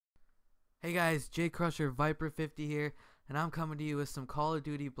Hey guys, J Crusher Viper50 here, and I'm coming to you with some Call of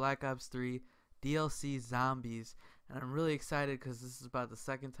Duty Black Ops 3 DLC Zombies, and I'm really excited because this is about the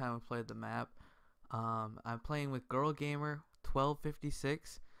second time I played the map. I'm playing with Girl Gamer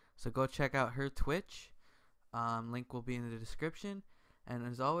 1256, so go check out her Twitch. Link will be in the description, and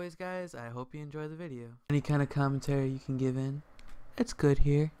as always guys, I hope you enjoy the video. Any kind of commentary you can give in, it's good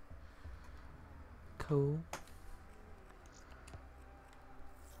here. Cool.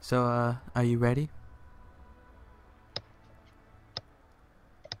 So, are you ready?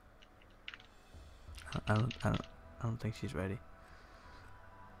 I don't think she's ready.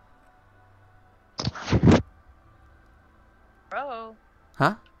 Bro.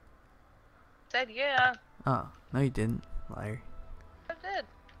 Huh? Said yeah. Oh, no you didn't, liar. I did.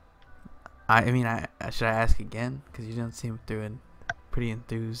 I mean, should I ask again? Because you don't seem pretty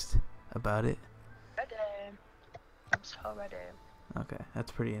enthused about it. Ready. I'm so ready. Okay,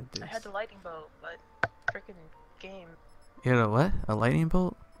 that's pretty enthused. I had the lightning bolt, but freaking game. You had a what? A lightning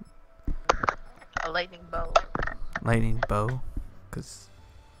bolt? A lightning bolt. Lightning bow? Because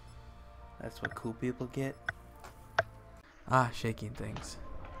that's what cool people get. Ah, shaking things.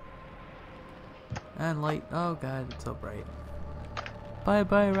 And light. Oh god, it's so bright. Bye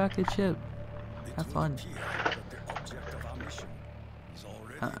bye, rocket ship. Have fun.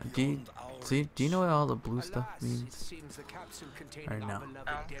 Do you know what all the blue stuff means? Or no? I have no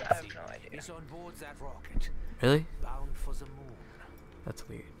idea. Really? That's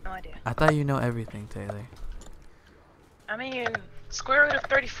weird. No idea. I thought you know everything, Taylor. I mean, square root of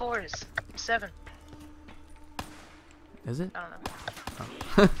 34 is 7. Is it? I don't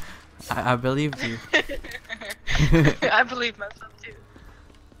know. Oh. I believed you. I believe myself too.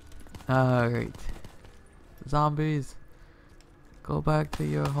 Alright. Zombies. Go back to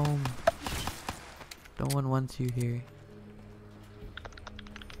your home. No one wants you here.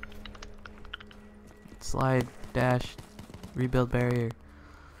 Slide, dash, rebuild barrier.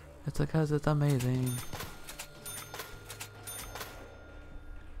 It's because it's amazing.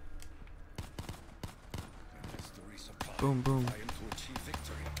 Boom, boom.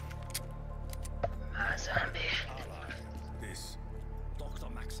 Zombie. This Dr.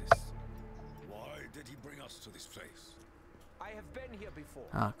 Maxis. Why did he bring us to this place? I have been here before.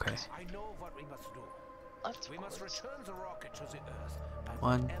 Okay. I know what we must do. We must return the rocket to the Earth by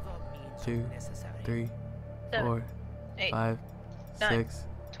 1, whatever means 2, necessary. 3, 7, 4, 8, 5, 9, 6,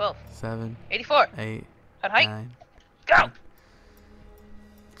 12, 7, 84. 8, At height. 9. Go!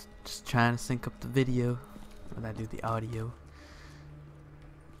 Just trying to sync up the video when I do the audio.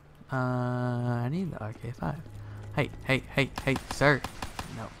 I need the RK5. Hey, sir.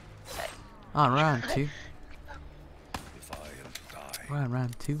 No. On round 2. If I am to die, We're on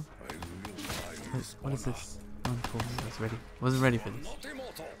round 2. I will die What is this? No one told me I was ready. Wasn't ready for this. not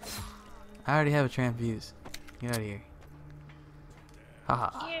immortal. I already have a transfuse. Get out of here.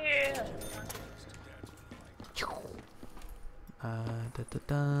 Haha. Yeah.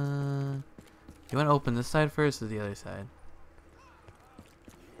 You want to open this side first or the other side?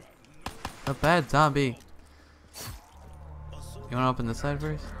 A bad zombie. You want to open this side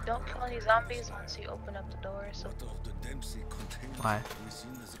first? Don't kill any zombies once you open up the door. So What of the Dempsey container Why?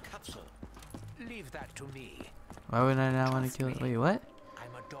 within the capsule? Leave that to me. Why would I not want to kill it? Wait, what?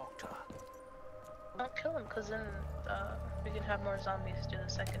 I'm a doctor. don't kill him, cause then we can have more zombies do the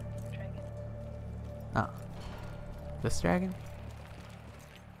second dragon. Oh. This dragon?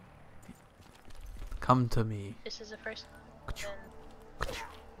 Come to me. This is the first one. Then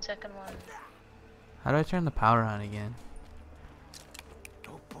second one. How do I turn the power on again?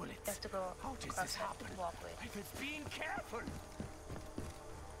 No You bullets. have to go How does across this that happen? walkway. I was being careful.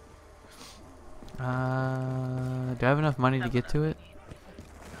 Do I have enough money to get to it?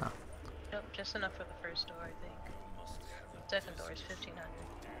 Oh. Nope, just enough for the first door, I think. Second door is 1500.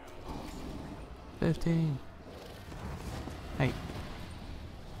 15. Hey.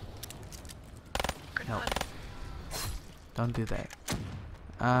 No. Don't do that.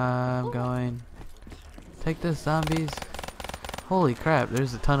 I'm going. Take this, zombies. Holy crap,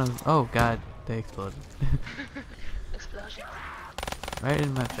 there's a ton of. Oh god, they exploded. Explosion. Right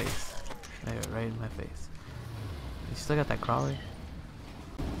in my face. There, right in my face. You still got that crawler?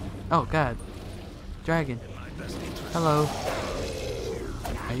 Oh god. Dragon. Hello.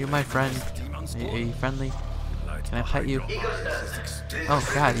 Are you my friend? Are you friendly? Can I pet you?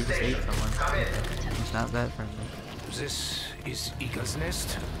 Oh god, he just ate someone. He's not that friendly. This is Eagle's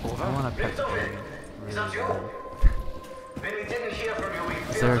Nest. Over. I want to pet the dragon. Really bad.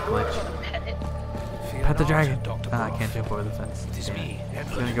 Is there a glitch? Pet it. Fear Pet the not, dragon. Dr. Ah, I Brock. can't jump over the fence. It is me, I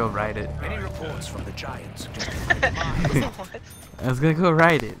was gonna go ride it. Many reports from the giants suggest What? I was gonna go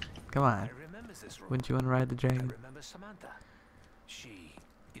ride it. Come on. I remember this room. Wouldn't you want to ride the I dragon? remember Samantha. She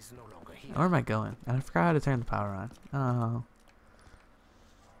is no longer here. Where am I going? I forgot how to turn the power on. Oh.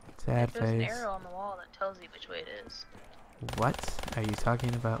 Sad There's an face. arrow on the wall that tells you which way it is. What are you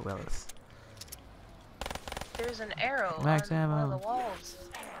talking about, Willis? There's an arrow Max on one ammo. of the walls.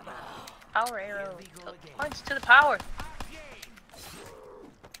 Power arrow. It points to the power.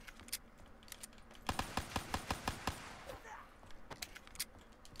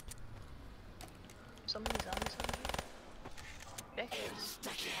 So many zombies over here. Ridiculous.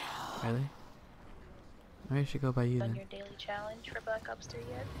 Really? Maybe I should go by you Done then. your daily challenge for Black Ops 3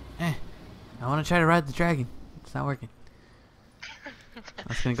 yet? I want to try to ride the dragon. It's not working. I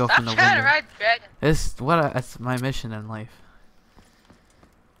was gonna go Stop from the trying window. to ride the dragon. That's my mission in life.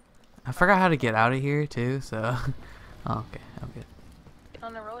 I forgot how to get out of here too, so oh, okay, I'm good. Get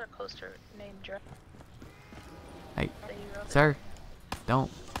on a roller coaster named Dragon. Hey, That you rode it. sir,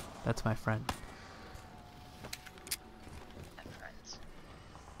 don't. That's my friend. I have friends.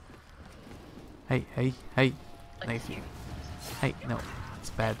 Hey, Like Thank you. you. hey, no, it's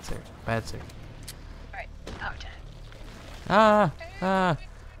bad, sir. Bad, sir. Alright, power time. Ah,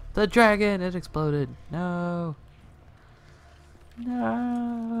 the dragon! It exploded. No,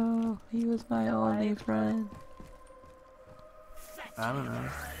 no, he was my only friend. I don't know.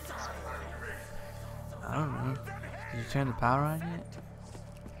 Did you turn the power on yet?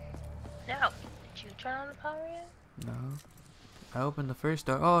 Now, did you turn on the power yet? No. I opened the first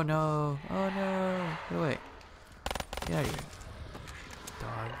door. Oh no! Oh no! Get away! Get out of here,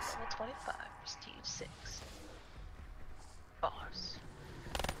 dogs. Level 25, Prestige 6. Boss.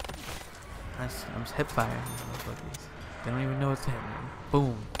 I'm just hip firing these motherfuckers. They don't even know what's hitting them.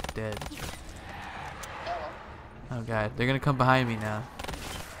 Boom, dead. Oh god, they're gonna come behind me now.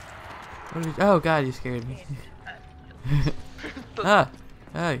 Oh god, you scared me. Ah,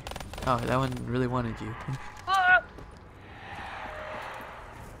 hey. Oh, that one really wanted you. Ah!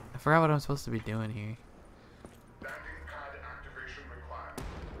 I forgot what I'm supposed to be doing here.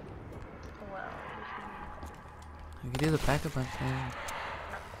 Well, I can do the pack-a-punch thing.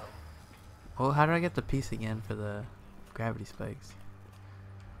 Well, how do I get the piece again for the gravity spikes?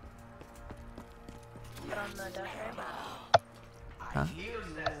 put on the diaphragm. Huh?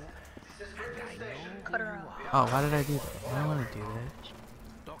 Cut her out. Oh, why did I do that? I don't want to do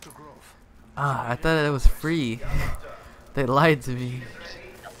that. Dr. Grove. Ah, I thought it was free. They lied to me.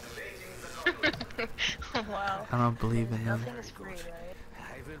 Wow. I don't believe in them. Nothing is free, right?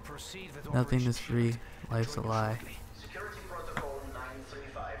 I will proceed with Nothing is Operation free. Shield. Life's a lie. Security protocol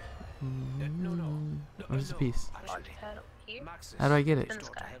 935. Where's the piece? Launch pad over here. Maxis, How do I get it? In the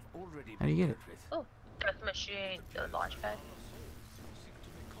sky. have already How do you been get it? dealt with. Oh, death machine. The launch pad.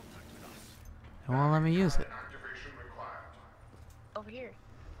 It won't let me use it. Over here.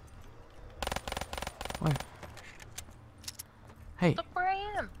 Where? Hey, Look where I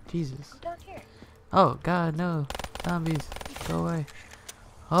am. Jesus. I'm down here. Oh God, no. Zombies. Go away.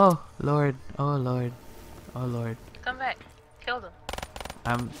 Oh Lord. Oh Lord. Oh Lord. Come back. Kill them.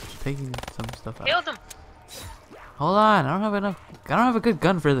 I'm taking some stuff out. Kill them. Hold on. I don't have enough. I don't have a good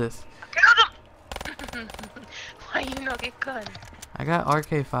gun for this. Kill them. Why you not get gun? I got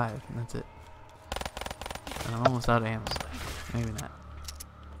RK5 and that's it. And I'm almost out of ammo. Maybe not.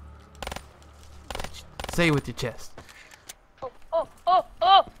 Say it with your chest. Oh, oh, oh,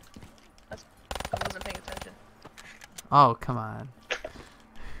 oh! That's, I wasn't paying attention. Oh, come on.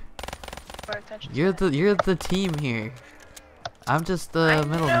 Pay attention. You're the team here. I'm just the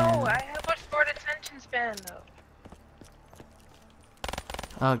middleman. No, I have a short attention span though.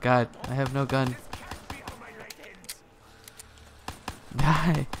 Oh God, I have no gun.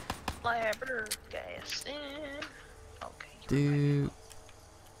 Die, Flabbergasted. Okay. dude.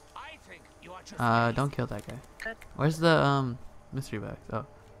 I think you are just Don't kill that guy. Good. Where's the mystery box? Oh,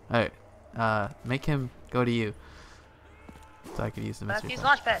 alright. Make him go to you, so I could use the mystery Matthew's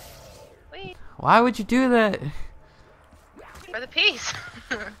box. launch pad. Wait, Why would you do that? for the piece.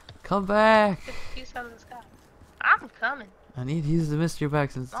 Come back. Get the piece out of the sky. I'm coming. I need to use the mystery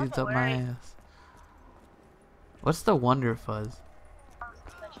box since I'm it's up my alright. ass. What's the Wonder Fuzz?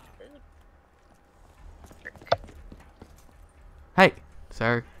 Hey,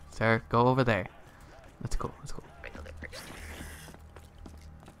 sir, go over there. That's cool. Regular person.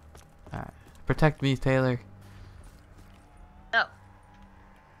 Alright. Protect me, Taylor. No.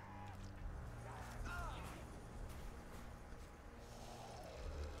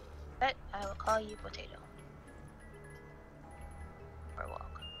 But I will call you Potato. Or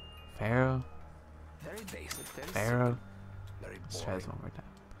Walk. Pharaoh. very basic, very Pharaoh. simple, very Let's try this boring. one more time.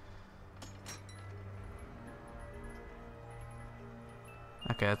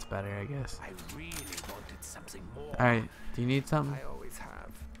 Okay, that's better, I guess. I really wanted something more. Alright, do you need something? I always have.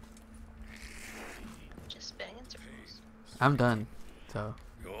 Just bang in circles. I'm done. So,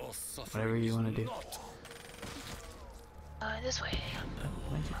 Your whatever you want to do. This way.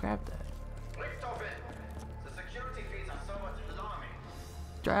 Why'd you grab that? Please stop it. The security feeds are somewhat alarming.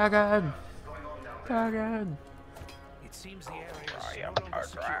 Dragon! What's going on down there? Dragon! It seems the area is no longer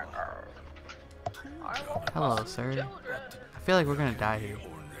secure. Hello, sir. I feel like we're gonna die here.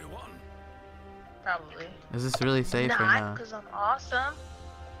 Only one. Probably. Is this really safe or Not no? because I'm awesome.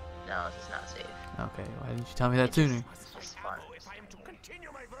 No, this is not safe. Okay, why didn't you tell me that sooner? It's just fun. If I am to continue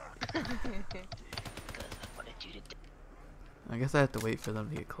my work. Because I wanted you to do. I guess I have to wait for them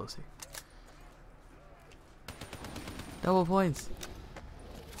to get closer. Double points!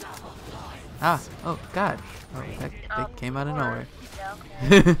 Ah! Oh, God! Oh, they came out of nowhere. Yeah,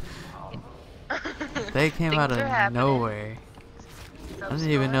 okay. They came out Things are of happening. nowhere. I Stuff's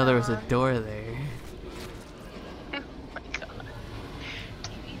didn't even know there was a going on. door there. Oh my god.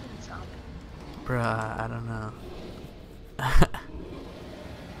 TV's in zombie. Bruh, I don't know.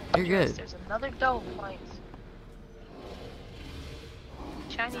 You're Yes, good. there's another double point.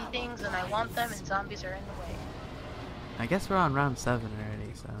 Shiny things and I want them and zombies are in the way. I guess we're on round 7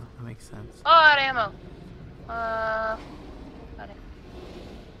 already, so that makes sense. Oh, out of ammo. Got it.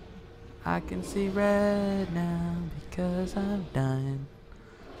 I can see red now because I'm done.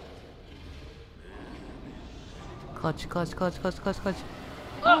 Clutch, clutch, clutch, clutch, clutch, clutch.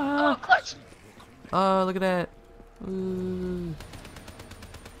 Oh, clutch. Oh, look at that. Ooh.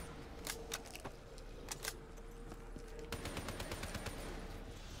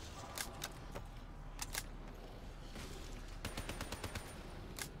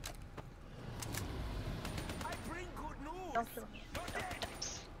 I bring good news. Don't kill me.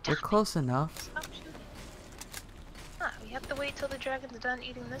 We're close enough. Stop shooting. Ah, we have to wait till the dragon's done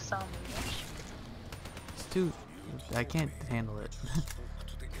eating this zombie. It's too... I can't handle it.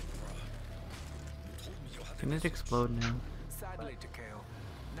 Can it explode now? Sadly, Takeo,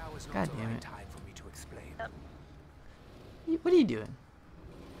 now is not God the damn right it. time for me to explain. What are you doing?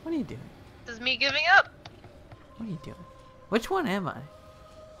 What are you doing? This is me giving up. What are you doing? Which one am I?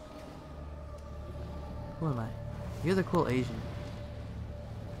 Who am I? You're the cool Asian.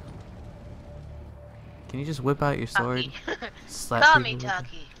 Can you just whip out your sword? Slap Tommy people with it?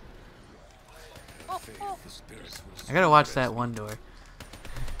 Taki. Oh, oh. The spirits will I gotta watch that one door.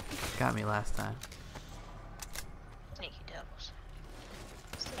 Got me last time. Sneaky devils.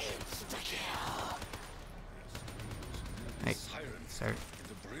 Hey, sirens sir. in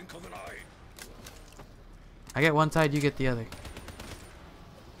the brink of an eye. I get one side, you get the other.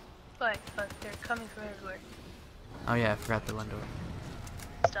 But they're coming from everywhere. Oh yeah, I forgot the one door.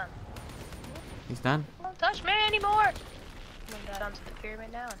 It's done. He's done? Don't touch me anymore! Oh my god, I'm to the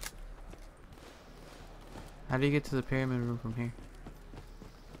pyramid now. How do you get to the pyramid room from here?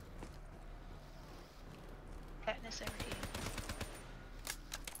 Katniss everything.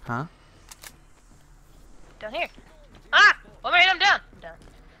 Huh? Down here. Ah! Oh man, I'm down! I'm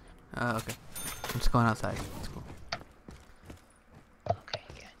down. Okay. I'm just going outside. It's cool. Okay,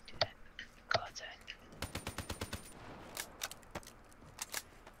 yeah, do that. Go outside.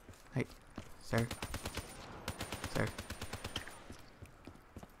 Hey, sir. Sir.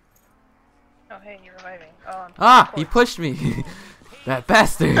 Oh hey, you're reviving. Oh, I'm Ah! He pushed me! That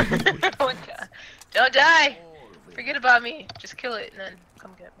bastard! Oh my god. Don't die! Forget about me. Just kill it and then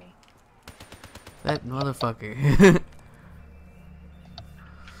come get me. That motherfucker.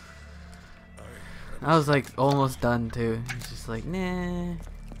 I was like almost done too. He's just like, nah,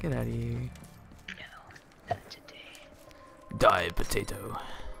 get out of here. No, not today. Die, potato.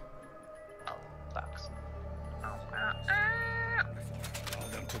 Oh, box. Oh, Allow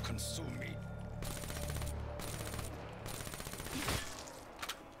them to consume me.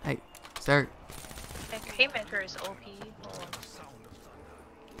 Hey, sir. And your haymaker is OP.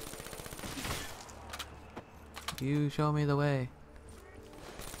 You show me the way.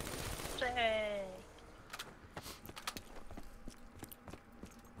 Hey.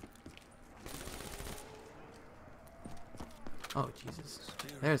 Oh, Jesus.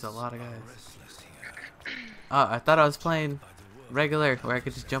 There's a lot of guys. Restless here. Oh, I thought I was playing regular, where I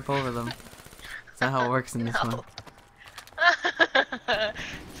could just jump over them. That's not how it works in this one. No.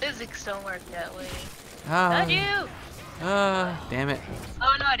 Physics don't work that way. Ah, Not you! damn it.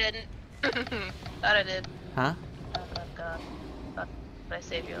 Oh no, I didn't. Thought I did. Huh? Oh god. But I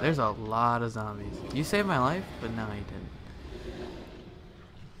saved your life. There's a lot of zombies. You saved my life, but no, you didn't.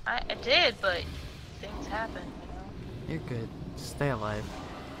 I did, but things happen, you know? You're good. Just stay alive.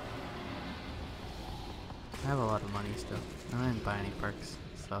 I have a lot of money still. I didn't buy any perks,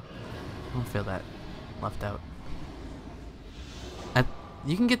 so I don't feel that left out.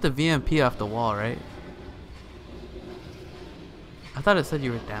 You can get the VMP off the wall, right? I thought it said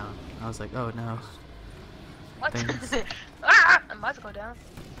you were down. I was like, oh no. What? Thanks. Ah! I'm about to go down.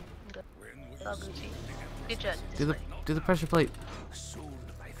 Good. When will Oh, you Gucci. begin Get Jug. Do the pressure plate. Soon,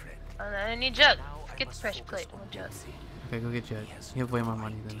 my friend. I need Jug. Now I Get the must pressure focus plate. I on want Jug. Dempsey. Okay, go get Jug. He has You have way more no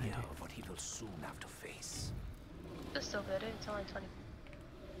money than I idea do. of what he will soon have to face. It's still good. It's only 20.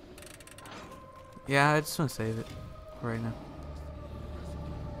 Yeah, I just want to save it right now.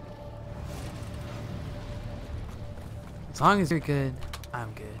 As long as you're good,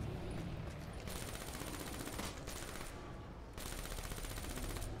 I'm good.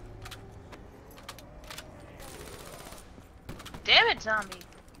 Damn it, zombie!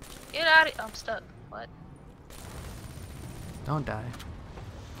 Get out of here! I'm stuck. What? Don't die.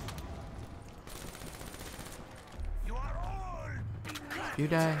 You are all If you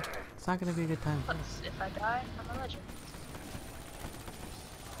die, it's not gonna be a good time. What? If I die, I'm a legend.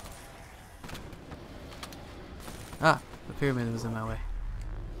 Ah, the pyramid was in my way.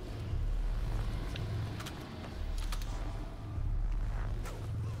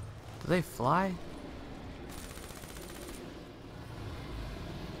 Do they fly?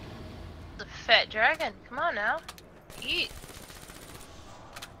 The fat dragon. Come on now. Eat.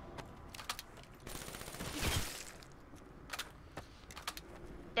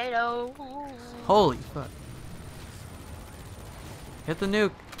 Potato. Holy fuck. Hit the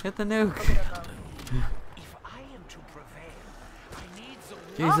nuke! Hit the nuke! Look at them. If I am to prevail, I need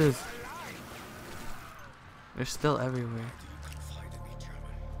the Jesus. They're still everywhere. confide in me, German?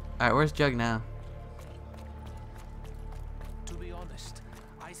 Alright, where's Jug now? To be honest,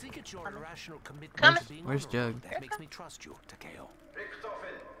 I think it's your irrational commitment Coming. to being Where's honorable Jug? that makes me trust you, Takeo.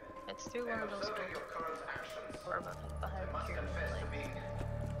 Richtofen, It's through one of those observing doors. your current actions, Or behind must the confess to pyramid. being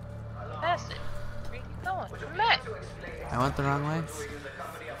Like, past it. Where you going? I'm back. to explain I went the wrong way? in the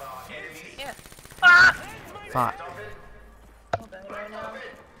company of our enemies. Yeah. Ah! Fuck. So bad right now.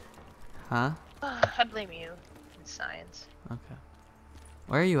 Huh? I blame you. It's science. Okay.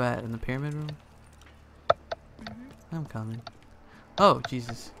 Where are you at? In the pyramid room? I'm coming. Oh,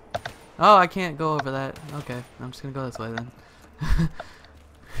 Jesus. Oh, I can't go over that. Okay, I'm just gonna go this way then.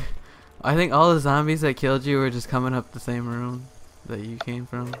 I think all the zombies that killed you were just coming up the same room that you came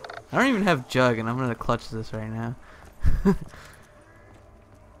from. I don't even have Jug, and I'm gonna clutch this right now.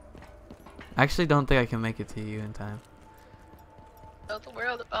 I actually don't think I can make it to you in time. Tell the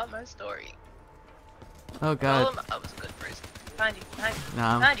world about my story. Oh Tell god. them I was a good person. Behind you. Behind you. No,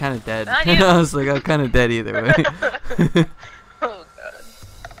 I'm Behind you. kind of dead. Behind you. I was like, I'm kind of dead either way. Oh god.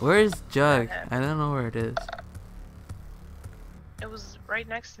 Where's Jug? I don't know where it is. It was right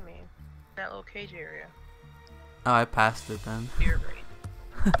next to me. In that little cage area. Oh, I passed it then. You're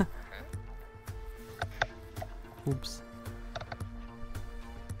right. Oops.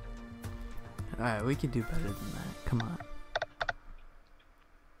 Alright, we can do better than that. Come on.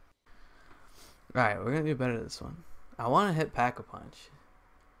 Alright, we're gonna do better this one. I want to hit Pack-a-Punch.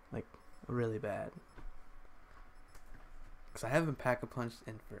 Like, really bad. Because I haven't Pack-a-Punched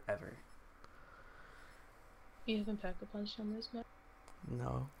in forever. You haven't pack a punch on this map?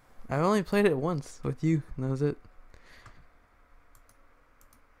 No. I only played it once with you, and that was it.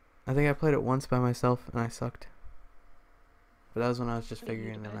 I think I played it once by myself, and I sucked. But that was when I was just What do you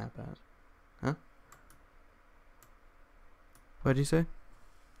figuring do the bad? map out. Huh? What'd you say?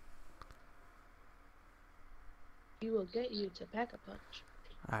 You will get you to pack a punch.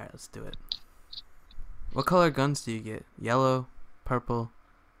 Alright, let's do it. What color guns do you get? Yellow, purple,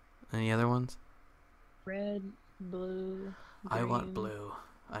 any other ones? Red, blue, I want green. blue.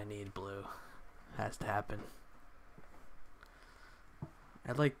 I need blue. Has to happen.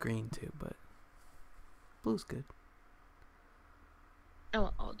 I like green too, but blue's good. I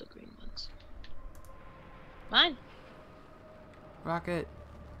want all the green ones. Mine. Rocket.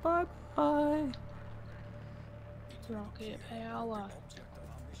 Bye bye. Rocket power.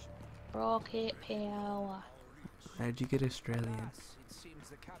 Rocket power. Why'd you get Australian? It seems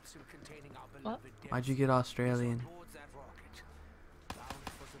the capsule containing our What? beloved Why'd you Dempsey get Australian? is on board that rocket. Bound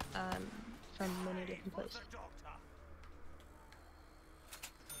for the From many different places.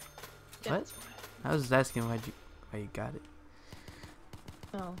 What? That's why. I was just asking why you got it.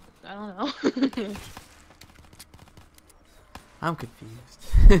 Oh, I don't know. I'm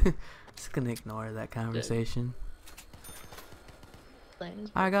confused. Just gonna ignore that conversation. Plan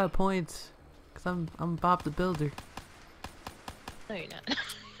is I got points. Cause I'm Bob the Builder. No, you're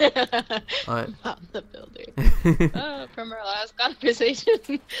not. What? About the builder. From our last conversation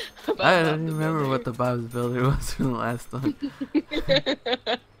about I Bob don't the remember Builder. what the Bob's Builder was from the last one.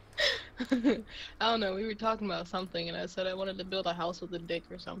 I don't know. We were talking about something, and I said I wanted to build a house with a dick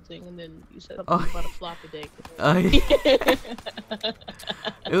or something, and then you said something Oh, about a floppy dick. Oh, yeah.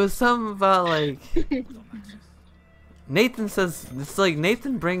 It was something about like Nathan says it's like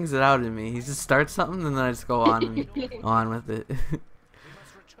Nathan brings it out in me. He just starts something and then I just go on and on with it.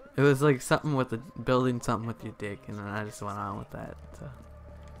 It was like something with the building something with your dick, and then I just went on with that. So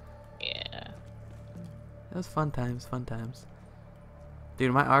Yeah. it was fun times, fun times.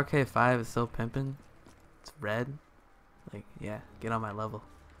 Dude, my RK5 is so pimping. It's red. Like, yeah, get on my level.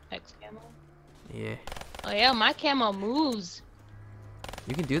 X camo. Yeah. Oh yeah, my camo moves.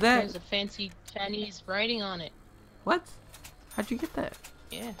 You can do that? There's a fancy Chinese writing on it. What? How'd you get that?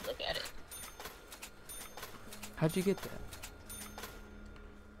 Yeah, look at it. How'd you get that?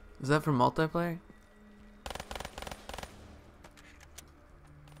 Is that for multiplayer?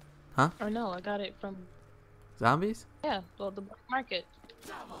 Or no, I got it from Zombies? the black market.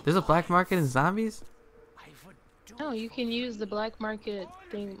 There's a black market in zombies? No, you can use the black market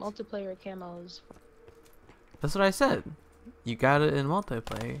thing multiplayer camos. That's what I said. You got it in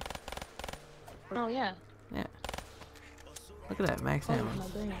multiplayer. Oh yeah. Yeah. Look at that, max Oh, ammo. my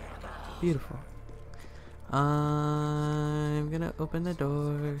brain. Beautiful. I'm gonna open the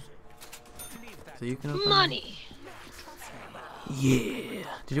door. So you can open Money. Yeah.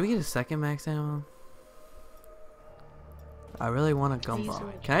 Did we get a second max ammo? I really want a gumball.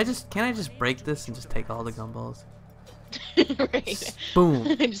 Can I just break this and just take all the gumballs? Right.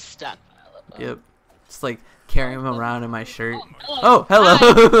 Boom. Just stockpile of them. Yep. Just like carry them around in my shirt. Oh, Oh,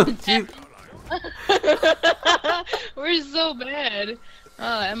 hello. Jeez. We're so bad. Oh,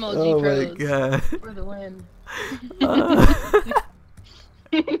 MLG Oh pros. my god. For the win.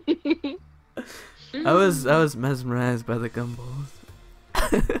 I was mesmerized by the gumballs.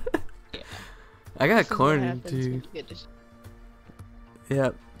 I got cornered too.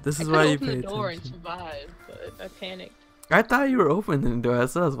 Yep. This is why you open pay the door and attention. survive, but I panicked. I thought you were opening the door.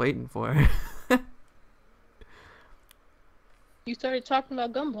 That's what I was waiting for. You started talking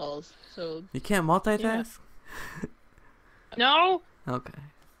about gumballs, so You can't multitask? no. Okay.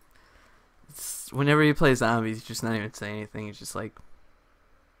 Whenever you play zombies, you just not even say anything. It's just like.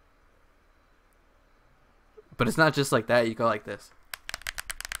 But it's not just like that. You go like this.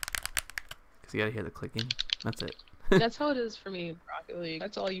 Because you gotta hear the clicking. That's it. That's how it is for me, Rocket League.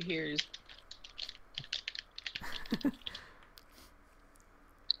 That's all you hear is.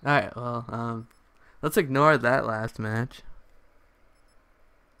 Alright, well, let's ignore that last match.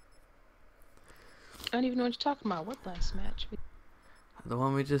 I don't even know what you're talking about. What last match? The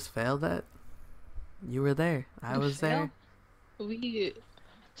one we just failed at? You were there. I was there. We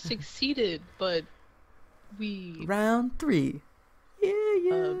succeeded, but we. Round 3.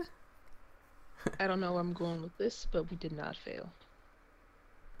 Yeah. I don't know where I'm going with this, but we did not fail.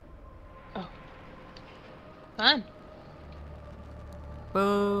 Oh. Fun.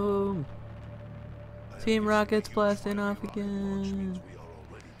 Boom. Team Rocket's blasting off again.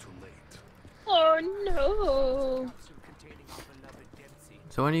 Oh no.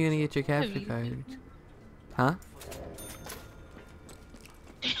 So when are you gonna get your capture card? Huh?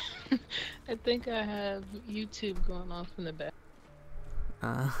 I think I have YouTube going off in the back.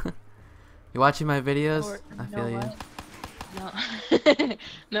 You watching my videos? Or, I you feel know you. what? No.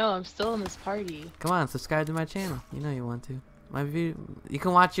 No, I'm still in this party. Come on, subscribe to my channel. You know you want to. My view. You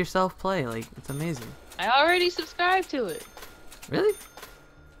can watch yourself play. Like, it's amazing. I already subscribed to it. Really?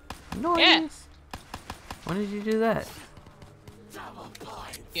 Nice. Yeah. When did you do that?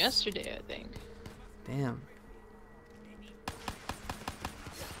 Yesterday, I think. Damn.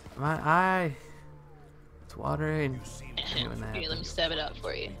 My eye. It's watering. Here, let me stab it out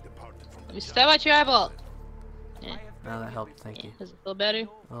for you. Let me stab out your eyeball. Yeah. Oh, that helped. Thank you. Does it feel better?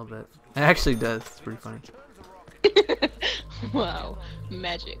 A little bit. It actually does. It's pretty funny. Wow,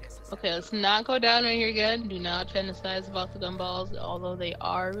 magic. Okay, let's not go down on your gun. Do not fantasize about the gumballs, although they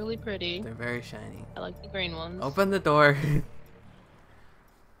are really pretty. They're very shiny. I like the green ones. Open the door.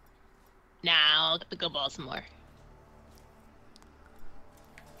 Now, look at the gumballs some more.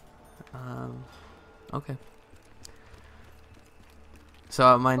 Okay.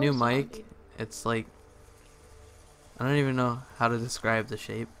 So my new Course, mic, zombie. it's like, I don't even know how to describe the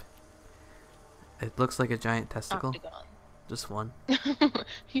shape. It looks like a giant testicle. Octagon. Just one.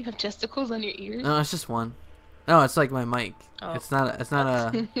 You have testicles on your ears? No, it's just one. No, it's like my mic. Oh. It's not a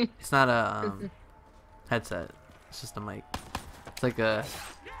headset. It's just a mic. It's like a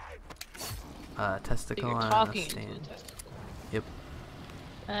So testicle you're on a talking into a stand. testicle. Yep.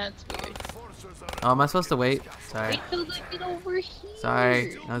 That's weird. Oh, am I supposed to wait? Sorry. Wait till they get over here.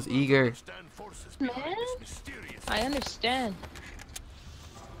 Sorry. I was eager. Man, I understand.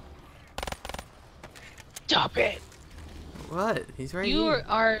 Stop it! What? He's right You here.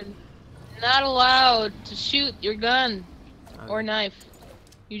 are not allowed to shoot your gun or Okay. knife.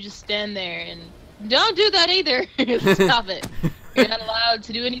 You just stand there and don't do that either. Stop it. You're not allowed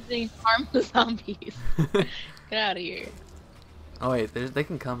to do anything to harm the zombies. Get out of here. Oh wait, they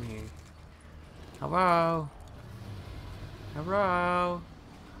can come here. Hello. Hello.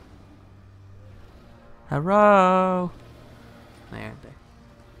 Hello. There, there.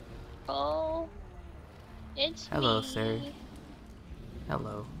 Oh, it's Hello, me. sir.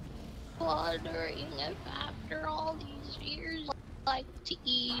 Hello. Wondering if after all these years I like to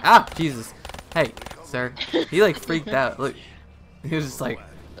eat. Ah, Jesus. Hey, sir. He like freaked out. Look, he was just like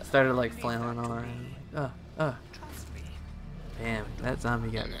started like flailing all around. Damn, that zombie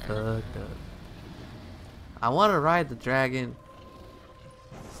got fucked up. I want to ride the dragon.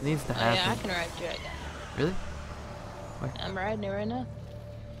 This needs to Oh yeah, I happen. can ride dragon. Really? I'm riding it right now.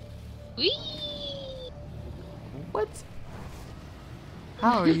 Whee! What?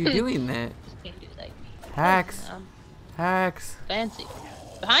 How are you doing that? Can't do like me. Hacks. I'm Hacks. fancy.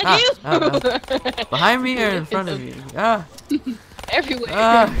 Behind Ah, you! ah, Behind me or in front of me? Ah. Everywhere.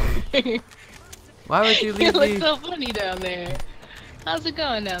 Ah. Why would you You leave look me? so funny down there. How's it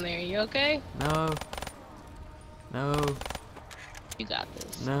going down there? You okay? No. No. You got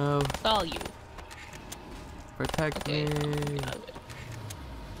this. No. It's all you. Protect Okay. me.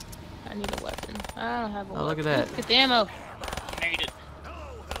 I need a weapon. I don't have a weapon. Oh, look at that. Look at the ammo. Made it.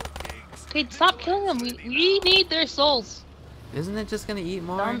 Okay, stop killing them. We need their souls. Isn't it just gonna eat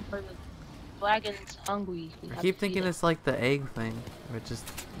more? The dragon's hungry. We I have keep to feed thinking it. it's like the egg thing, where it just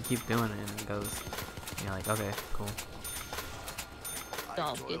you keep doing it and it goes. You're like, okay, cool.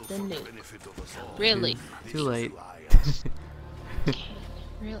 Don't get the nuke. Really? Too late.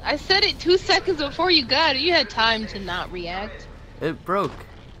 Really? I said it 2 seconds before you got it. You had time to not react. It broke.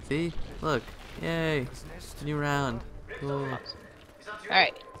 See? Look. Yay. New round. Cool.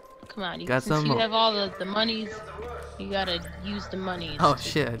 Alright. Come on. Got Since some you more. have all the monies, you gotta use the monies. Oh to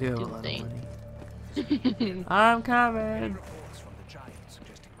shit, I do have a do lot of things. money. I'm coming. Reports from the giants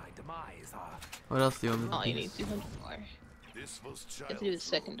suggesting my demise are What else do you want me to Oh, do? you need 200 more. This was You have to do the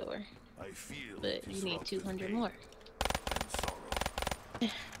second door, I feel but you need 200 more.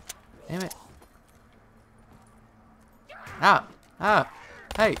 Damn it. Ah! Ah!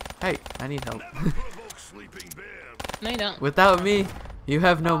 Hey! Hey! I need help. No, you don't. Without me, you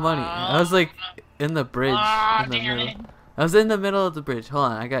have no money. I was like in the bridge. Ah, In the damn middle. it. I was in the middle of the bridge.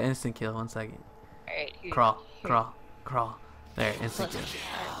 Hold on, I got instant kill. 1 second. Alright, here. Crawl, here. crawl, crawl. There, instant Look.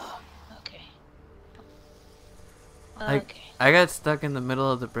 kill. Okay. Like, Okay. I got stuck in the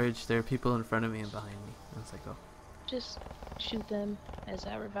middle of the bridge. There are people in front of me and behind me. I was like, oh. Just shoot them as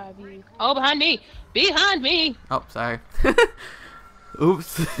I revive you. Oh, behind me! Behind me! Oh, sorry. Oops.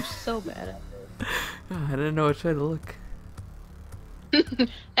 So bad at I didn't know which way to look. it.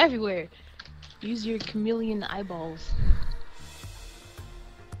 Everywhere. Use your chameleon eyeballs.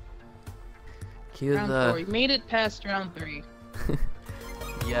 Cue Round 4. We made it past round 3.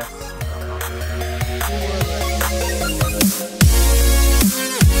 Yes. We were